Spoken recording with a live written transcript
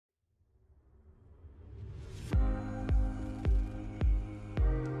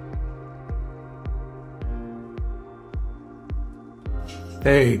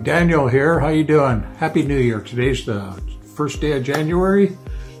Hey, Daniel here. How you doing? Happy New Year. Today's the first day of January,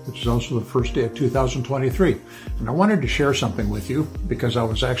 which is also the first day of 2023. And I wanted to share something with you because I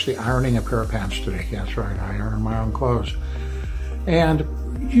was actually ironing a pair of pants today. That's right, I iron my own clothes. And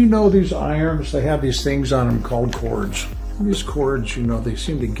you know these irons, they have these things on them called cords. And these cords, you know, they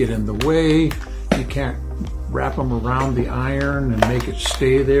seem to get in the way. You can't wrap them around the iron and make it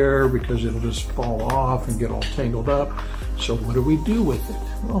stay there because it'll just fall off and get all tangled up. So what do we do with it?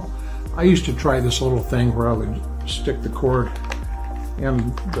 Well, I used to try this little thing where I would stick the cord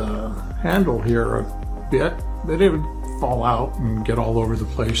in the handle here a bit, but it would fall out and get all over the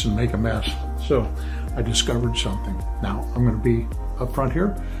place and make a mess. So I discovered something. Now, I'm going to be upfront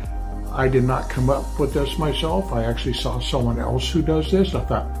here. I did not come up with this myself. I actually saw someone else who does this. I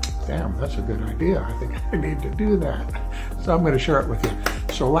thought, damn, that's a good idea. I think I need to do that. So I'm going to share it with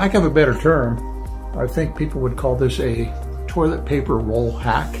you. So lack of a better term, I think people would call this a toilet paper roll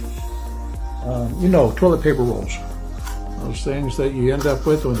hack. You know, toilet paper rolls. Those things that you end up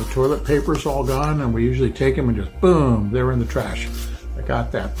with when the toilet paper's all gone, and we usually take them and just boom, they're in the trash. I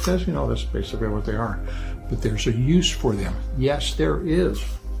got that because, you know, that's basically what they are. But there's a use for them. Yes, there is.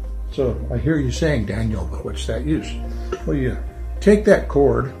 So I hear you saying, Daniel, but what's that use? Well, you take that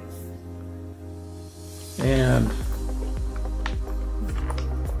cord and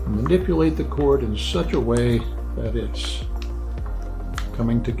manipulate the cord in such a way that it's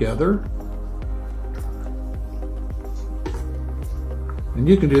coming together. And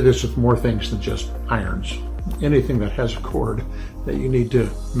you can do this with more things than just irons. Anything that has a cord that you need to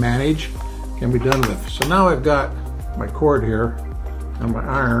manage can be done with. So now I've got my cord here and my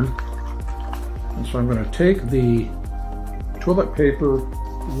iron. And so I'm going to take the toilet paper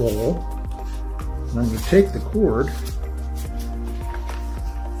roll and I'm going to take the cord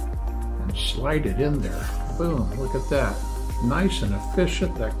and slide it in there. Boom, look at that. Nice and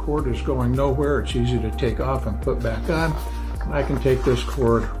efficient. That cord is going nowhere. It's easy to take off and put back on. And I can take this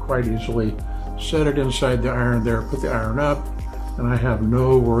cord quite easily, set it inside the iron there, put the iron up, and I have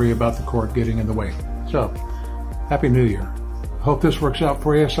no worry about the cord getting in the way. So, Happy New Year. Hope this works out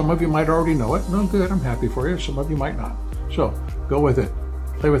for you. Some of you might already know it. No, good, I'm happy for you. Some of you might not. So, go with it.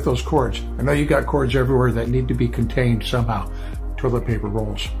 Play with those cords. I know you got cords everywhere that need to be contained somehow. Toilet paper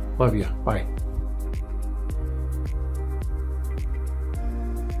rolls. Love you. Bye.